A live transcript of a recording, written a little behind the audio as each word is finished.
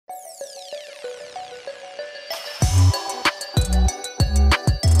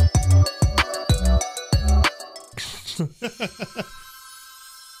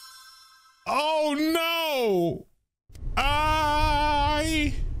Oh no!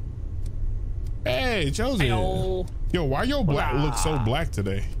 Hey, Chosen. Yo, why your black look so black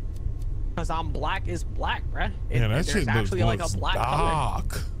today? Because I'm black is black, bruh. Yeah, that shit actually looks like a black dark.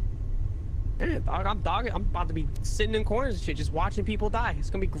 color. Yeah, dog, I'm about to be sitting in corners and shit, just watching people die. It's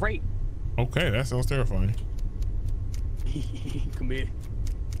gonna be great. Okay, that sounds terrifying. Come here.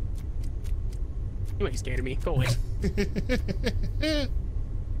 You ain't scared of me. Go away.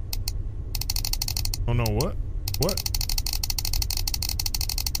 Oh no, what? What?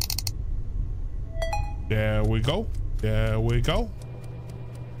 There we go. There we go.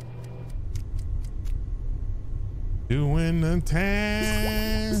 Doing the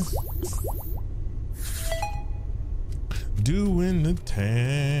task. Doing the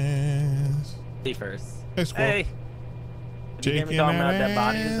task. See first. Hey, Squirrel. Hey. Have you talking about dead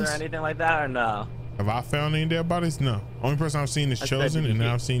bodies or anything like that, or no? Have I found any dead bodies? No. Only person I've seen is Chosen, and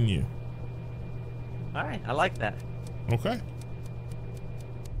now I've seen you. All right, I like that. Okay.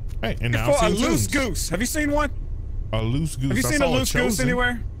 Hey, and now a loose goose. Have you seen one? A loose goose. Have you seen a loose goose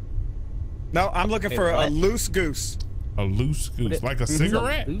anywhere? No, I'm looking for a loose goose. A loose goose, like a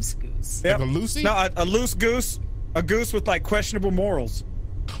cigarette? A loose goose. Yep. Like a loosie? No, a loose goose. A goose with like questionable morals.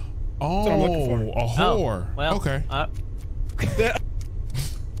 Oh, That's what I'm looking for. A whore. Oh, well, okay.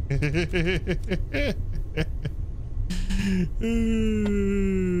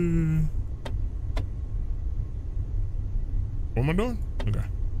 What am I doing? Okay.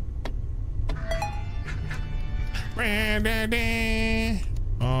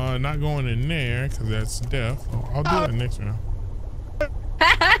 Not going in there because that's death. I'll do it next round.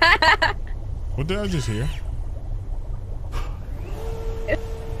 What did I just hear?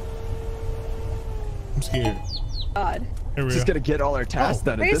 I'm scared. God. Hey, just gonna get all our tasks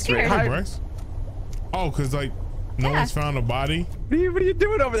done at this rate. Hey, Bryce. Oh, cause like no one's found a body. What are you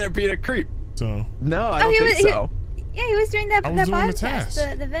doing over there, being a creep? So. No, I don't think so. Yeah, he was doing that. I was doing the task,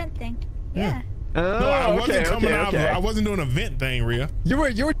 the vent thing. Yeah. Oh, no, I wasn't coming out. Okay. I wasn't doing a vent thing, Rhea. You were.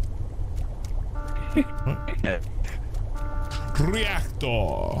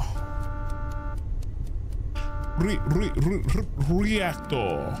 Reactor.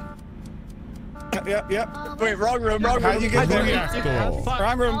 Reactor. Yep. Wait, wrong room. How'd you get there?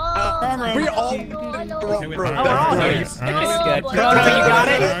 Wrong room. Wrong room. We all. Wrong room. That's good. Chrono, you got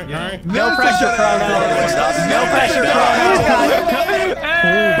it. No pressure, Chrono. No pressure, Chrono.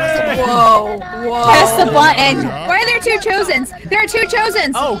 Whoa. Press the button. Why are there two Chosens? There are two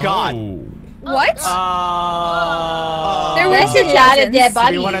Chosens. Oh God. What? There was a lot of dead bodies.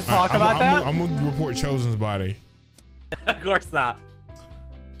 Do you want to talk about that? I'm gonna report Chosen's body. Of course not.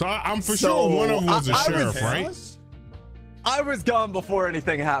 So I'm for sure one of them was a sheriff, right? I was gone before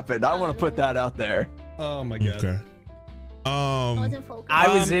anything happened. I want to put that out there. Oh my God. Okay. I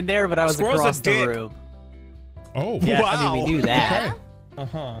was in there, but I was across the room. Oh. Yeah, I mean, we knew that.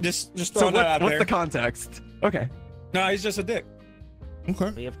 Okay. Just So throwing that out there. what's the context? Okay. No, he's just a dick.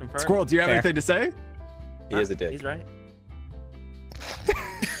 Okay. We have confirmed. Squirrel, do you have anything to say? He is a dick. He's right.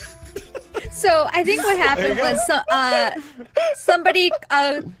 So I think what happened was somebody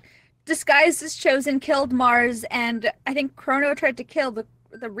disguised as Chosen killed Mars, and I think Chrono tried to kill the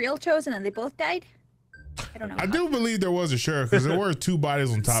real Chosen, and they both died. I don't know. I do believe there was a sheriff because there were two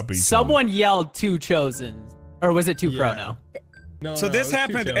bodies on top of each other. Someone yelled two Chosen, or was it two Chrono? No, So this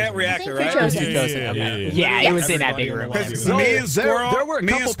happened at Reactor, right? Yeah, it was in that big room. Because me and Squirrel, there were a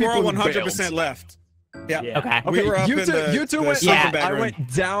couple people who 100% left. Yeah. Okay. We were up you in two, the, you two the went. second I bedroom.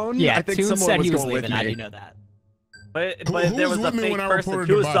 went down. Yeah, I think Toon someone said was he was going with leaving. I me. do know that. But Who there was was a with me fake when I person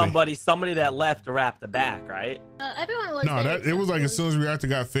reported too. the body? Somebody that left to wrap the back, right? Everyone was No, it was like as soon as Reactor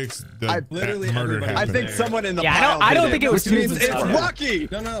got fixed, that murder happened. I think someone in the Yeah, I don't think it was Toons. Toons. It's Rocky.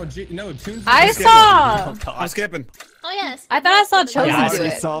 No, Toons. I saw. I'm skipping. Oh yes. I thought I saw Chosen Yes, do we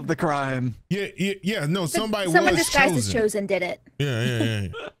it. solved the crime. Yeah. No, somebody Someone was disguised as chosen. Chosen did it. Yeah.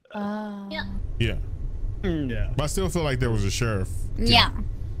 Yeah. Yeah. But I still feel like there was a sheriff. Yeah.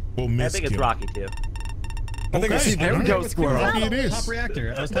 Well, I think it's Rocky too. I think it's There we go, Squirrel. Rocky it is. Top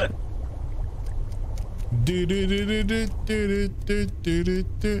reactor. I was top.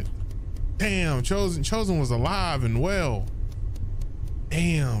 Damn, Chosen was alive and well.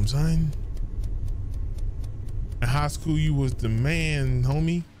 Damn, son. In high school, you was the man,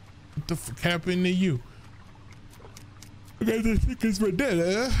 homie. What the fuck happened to you? I got the tickets for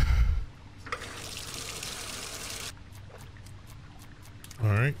dinner. All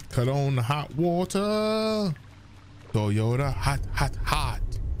right, cut on the hot water. Toyota, hot.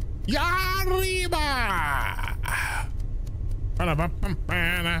 Yariba!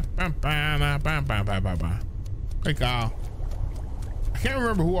 Hey, Kyle. I can't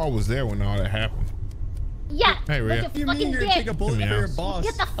remember who all was there when all that happened. Yeah. Hey, Rhea. What do you mean you're gonna take a bullet for your boss?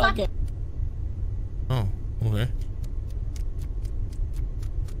 Get the fuck. Oh, okay.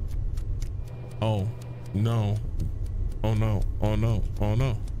 Oh, no. Oh, no. Oh, no. Oh,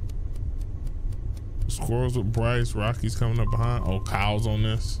 no. Squirrels with Bryce. Rocky's coming up behind. Oh, Kyle's on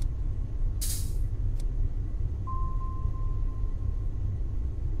this.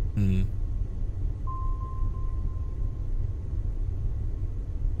 Hmm.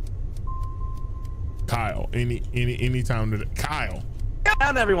 Kyle, any time to Kyle.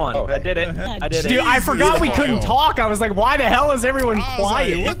 Down everyone. I did it. I did it. Dude, I forgot we couldn't talk. I was like, why the hell is everyone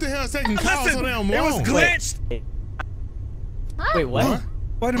quiet? Like, what the hell is taking Kyle so damn long? It was glitched. Wait, what?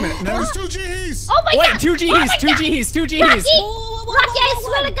 Wait a minute. No. There's 2 G's. Oh my god. 2 G's. Oh my 2 God. G's. 2 G's. Rocky, I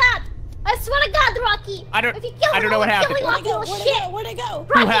swear to God. I swear to God, Rocky. I don't If you kill know him, what I'm happened. killing Rocky, little shit. Where'd it go?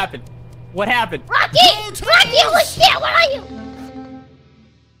 Who happened? What happened? Rocky! Rocky, little shit, where are you?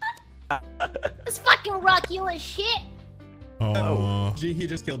 It's fucking Rocky, little shit. Oh. Gee, he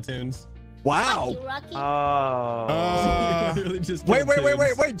just killed Toons. Wow. Rocky. Oh. He really just Wait, killed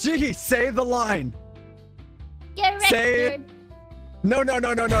Toons. wait. Gee, say the line. Get wrecked, Say dude. No. Who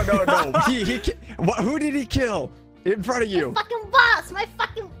did he kill in front of you? My fucking boss, my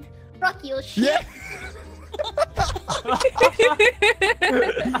fucking Rocky, little shit. Yeah.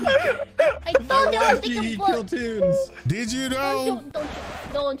 I told you I was Gee, thinking he bullet. killed Toons. Did you though?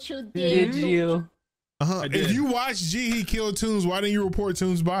 Don't you dare. Did you? Uh-huh. If you watch G, he killed Toons. Why didn't you report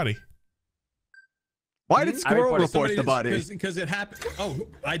Toons' body? Why did Squirrel report the body? Because it happened. Oh,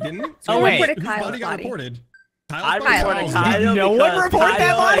 I didn't. Oh, wait. Reported Whose Kyle's body got body. reported? I Kyle's body? reported Kyle. Did no one because report that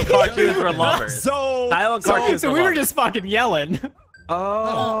Kyle and body? CaRtOoNz were lovers. Kyle and CaRtOoNz So were we were lovers. just fucking yelling.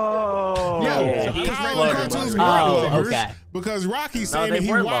 Oh. Yeah, he Kyle and CaRtOoNz were Oh, lovers okay. because Rocky No, said they that he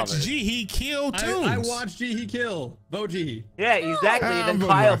weren't watched lovers. G, he killed Toons. I watched Gee, he kill. Vote Gee. Yeah, exactly. I'm Then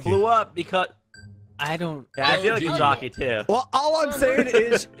voting Kyle Rocky. blew up because I don't. yeah, I feel like he's Rocky too. Well, all I'm saying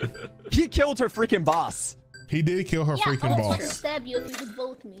is he killed her freaking boss. He did kill her Yeah, freaking I was boss. stab you if you could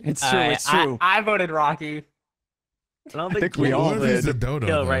vote me. It's true. It's I- true. I voted Rocky. I don't think think we all What if he's a did. dodo?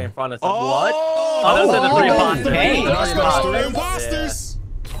 kill though? right in front of some Oh, what? Oh, those are the 3 imposters. okay. That's those 3 Yeah. imposters.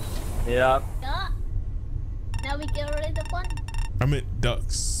 Yeah. Yeah. Now we get rid of the fun. I meant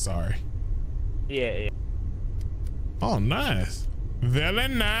ducks. Sorry. Yeah. Oh, nice. Very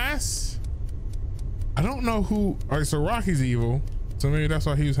nice. I don't know who. All right, so Rocky's evil. So maybe that's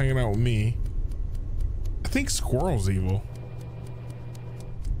why he was hanging out with me. I think Squirrel's evil.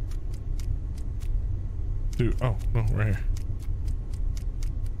 Dude, oh, no, right here.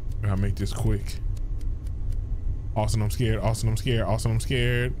 Gotta make this quick. Austin, I'm scared. Austin, I'm scared. Austin, I'm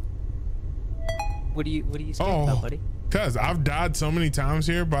scared. What are you scared about, buddy? Cause I've died so many times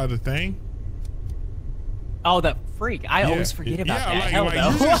here by the thing. Oh, that freak! I always forget about that. Like, Hell like no.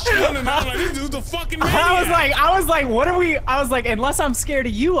 you just chilling and I'm like, this dude's a fucking maniac. I was like, what are we? I was like, unless I'm scared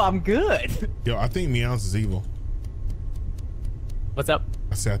of you, I'm good. Yo, I think Meowz is evil. What's up?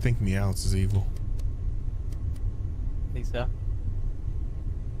 I said I think Meowz is evil. Think so?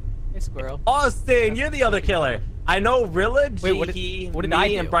 Hey, Squirrel. Austin, you're the other killer. I know Rilla, Wait, what did Jiki, I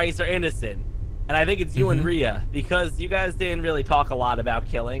me, do? and Bryce are innocent. And I think it's you and Rhea because you guys didn't really talk a lot about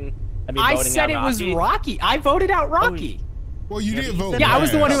killing. I voting said out it was Rocky. Rocky. I voted out Rocky. Well, you did vote. Yeah, I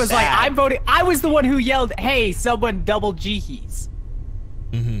was the one who was like, Bad. I voted. I was the one who yelled, "Hey, someone double Jihees."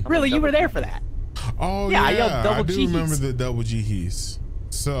 Really, you were there for that. Oh Yeah, yeah, I yelled double I do Jihees. remember the double Jihees.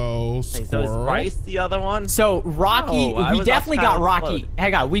 So Hey, so is Squirrel. Bryce the other one? So Rocky, No, I we was definitely off got Kyle's Rocky. float.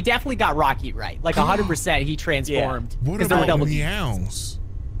 Hang on, we definitely got Rocky right. Like 100%, he transformed. What 'cause there were about double Jihees. Meowz?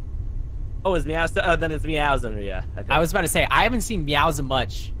 Oh, it's Meowz. Then it's Meowz and Rhea. I think. I was about to say I haven't seen Meowza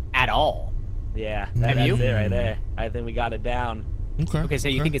much at all. Yeah, Have that's you? it right there. I think we got it down. Okay. Okay, so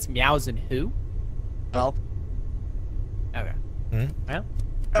you think it's Meowz and who? Well, Okay. Alright. Well,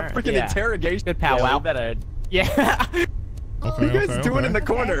 a alright. freaking Yeah. interrogation. Good Yeah, powwow. we better. Yeah. Okay. What are you guys okay, doing okay. in the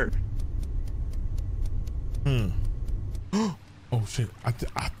corner? Oh shit! I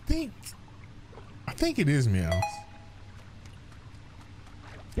think it is Meowz.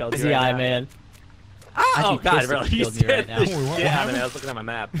 Killed Is you the right eye now. man? Oh think God, Pistol really? You killed you right scared now. the Wait, what shit out of happened? me. I was looking at my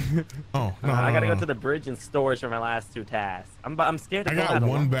map. Oh no! I gotta no, go to the bridge and storage for my last 2 tasks. I'm scared to I go got out one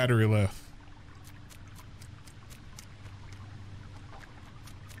alone. battery left.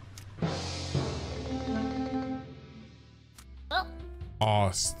 Oh,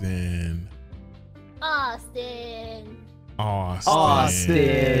 Austin. Austin.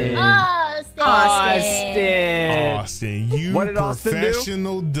 Austin. Austin, you What did Austin do?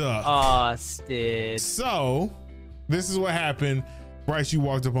 professional duck. Austin. So, this is what happened. Bryce, you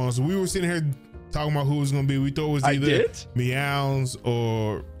walked up on us. We were sitting here talking about who it was gonna be. We thought it was either Meows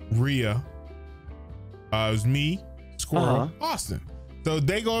or RIA. It was me, Squirrel, Austin. So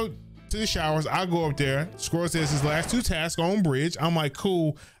they go to the showers. I go up there. Squirrel says his last 2 tasks on bridge. I'm like,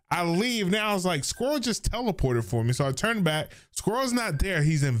 cool. I leave. Now I was like, Squirrel just teleported for me. So I turn back. Squirrel's not there.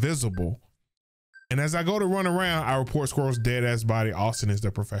 He's invisible. And as I go to run around, I report Squirrel's dead ass body. Austin is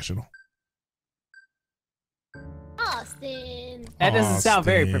the professional. Austin. That doesn't sound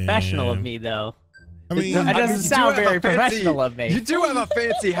very professional of me, though. I mean, that doesn't sound very professional of me. You do have a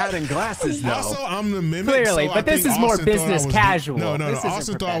fancy hat and glasses, though. Also, I'm the mimic. Clearly, so but this is more business casual. No.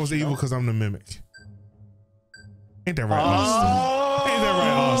 Austin thought I was evil because I'm the mimic. Ain't that right, Austin? Ain't that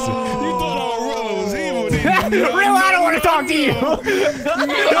right, Austin? You thought Rilla was evil, didn't you? Rilla, I don't want to talk to you.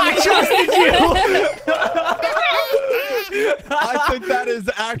 I trusted you. I think that is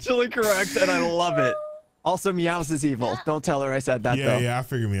actually correct, and I love it. Also, Meows is evil. Don't tell her I said that, though. Yeah, I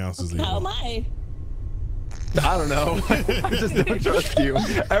figured Meows is evil. How am I? I don't know. I just don't trust you.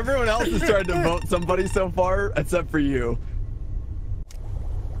 Everyone else is trying to vote somebody so far, except for you.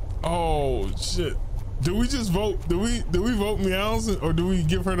 Oh shit! Did we just vote? Did we vote Meows, or do we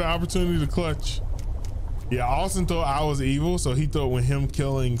give her the opportunity to clutch? Yeah, Austin thought I was evil, so he thought with him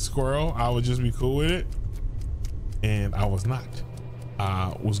killing Squirrel, I would just be cool with it, and I was not.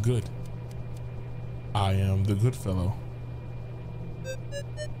 I was good. I am the good fellow.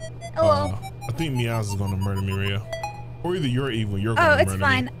 Oh, I think Meows is gonna murder me, Rhea. Or either you're evil, you're gonna murder me. Oh, it's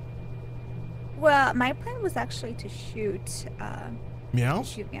fine. Well, my plan was actually to shoot, Meows?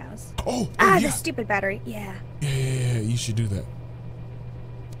 Shoot Meows. Oh, yeah. The stupid battery. Yeah. Yeah, you should do that.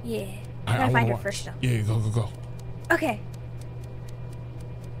 Yeah. I gotta find her first, though. Yeah, go. Okay.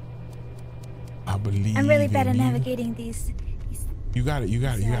 I believe. I'm really bad at navigating these. You got it.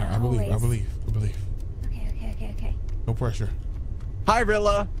 I believe. Okay. No pressure. Hi,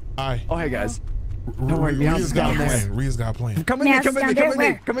 Rilla. Hi. Oh, hey, guys. Don't worry, Meows got a plan. Ria's got a plan. Come with me. Come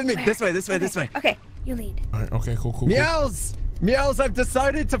with me. This way. Okay, you lead. All right, okay, cool. Meows! I've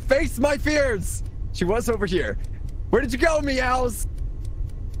decided to face my fears. She was over here. Where did you go, Meows?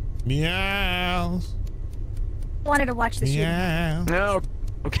 Meows. Wanted to watch the shooting. No.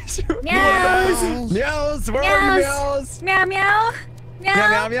 Okay, sure. Meows! Where are you, Meows? Meow.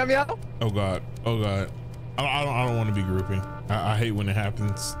 Oh God. I don't want to be grouping. I hate when it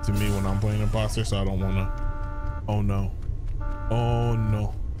happens to me when I'm playing imposter, so I don't want to. Oh no.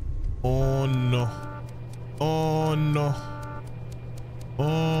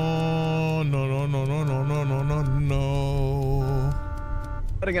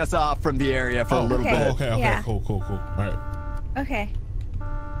 Cutting us off from the area for a little bit. Okay, yeah. Cool. All right. Okay.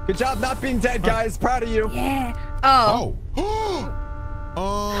 Good job not being dead, guys. Proud of you. Yeah. Oh.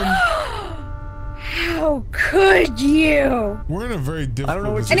 How could you? We're in a very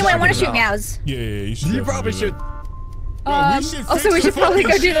difficult position. Anyway, I want to shoot Meows. Yeah, you should. You probably should. Also, we should probably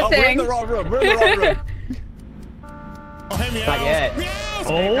go do the thing. We're in the wrong room. Oh, hey, Meows. Not yet.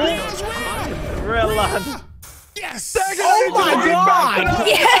 Meows. Rilla. Yes. Oh my God.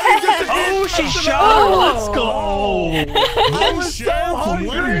 Yes. Oh, she shot. Let's go. One sheriff,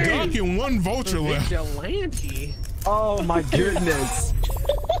 one duck, and one vulture left. Vigilante. Oh my goodness.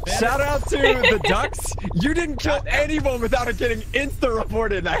 Shout out to the ducks. You didn't kill anyone without it getting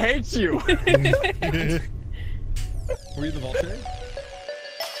insta-reported. I hate you. Were you the vulture?